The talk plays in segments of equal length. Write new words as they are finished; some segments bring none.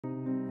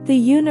The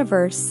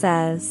universe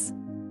says.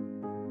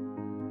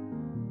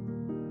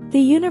 The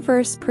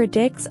universe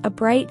predicts a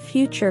bright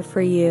future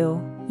for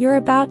you. You're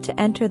about to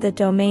enter the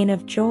domain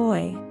of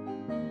joy.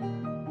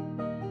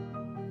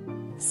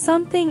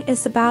 Something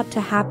is about to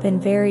happen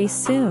very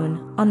soon,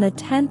 on the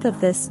 10th of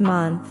this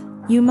month.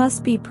 You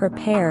must be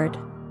prepared.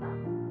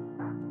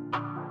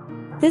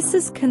 This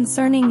is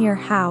concerning your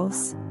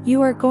house.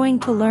 You are going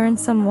to learn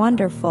some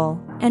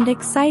wonderful and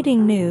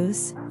exciting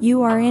news.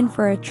 You are in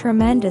for a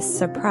tremendous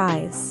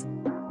surprise.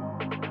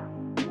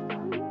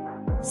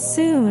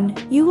 Soon,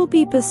 you will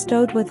be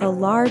bestowed with a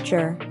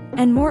larger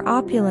and more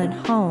opulent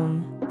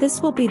home.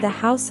 This will be the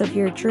house of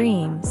your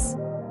dreams.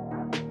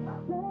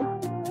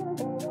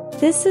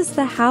 This is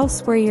the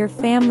house where your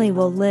family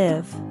will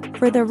live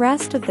for the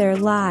rest of their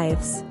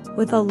lives,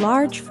 with a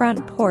large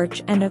front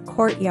porch and a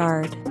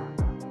courtyard.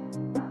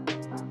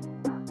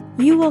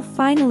 You will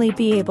finally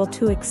be able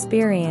to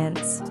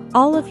experience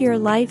all of your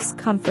life's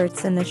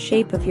comforts in the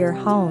shape of your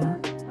home.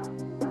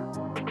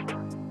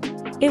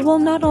 It will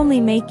not only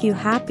make you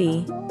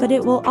happy, but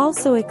it will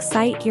also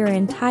excite your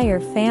entire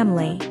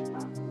family.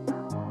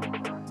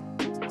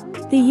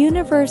 The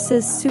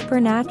universe's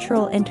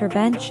supernatural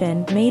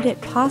intervention made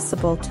it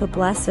possible to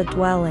bless a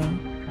dwelling.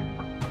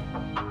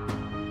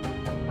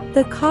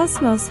 The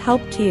cosmos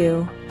helped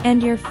you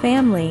and your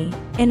family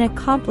in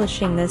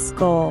accomplishing this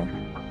goal.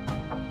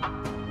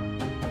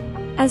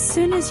 As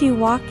soon as you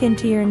walk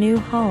into your new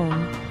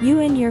home, you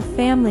and your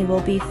family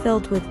will be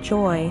filled with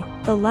joy.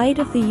 The light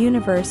of the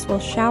universe will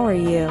shower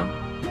you.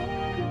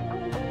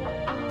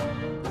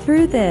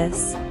 Through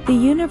this, the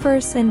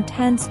universe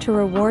intends to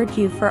reward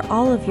you for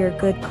all of your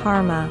good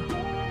karma.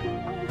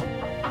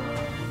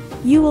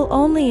 You will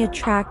only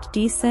attract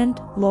decent,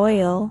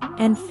 loyal,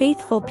 and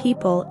faithful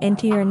people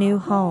into your new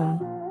home.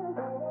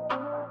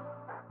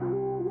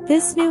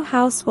 This new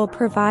house will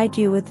provide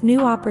you with new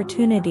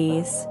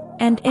opportunities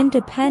and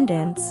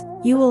independence.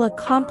 You will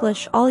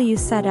accomplish all you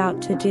set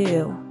out to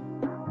do.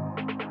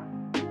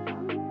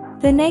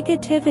 The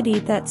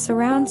negativity that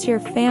surrounds your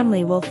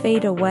family will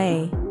fade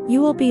away. You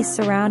will be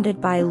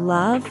surrounded by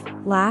love,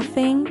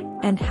 laughing,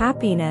 and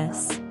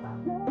happiness.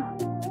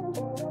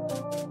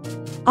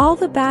 All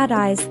the bad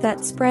eyes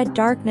that spread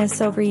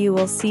darkness over you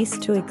will cease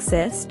to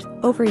exist.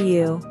 Over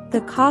you, the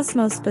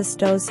cosmos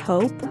bestows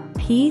hope,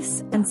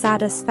 peace, and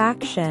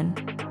satisfaction.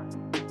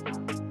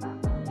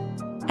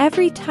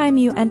 Every time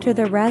you enter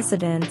the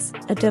residence,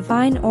 a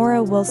divine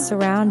aura will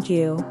surround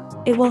you.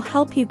 It will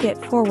help you get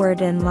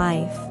forward in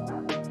life.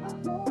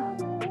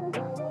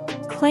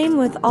 Claim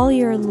with all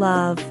your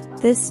love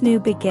this new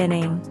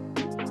beginning.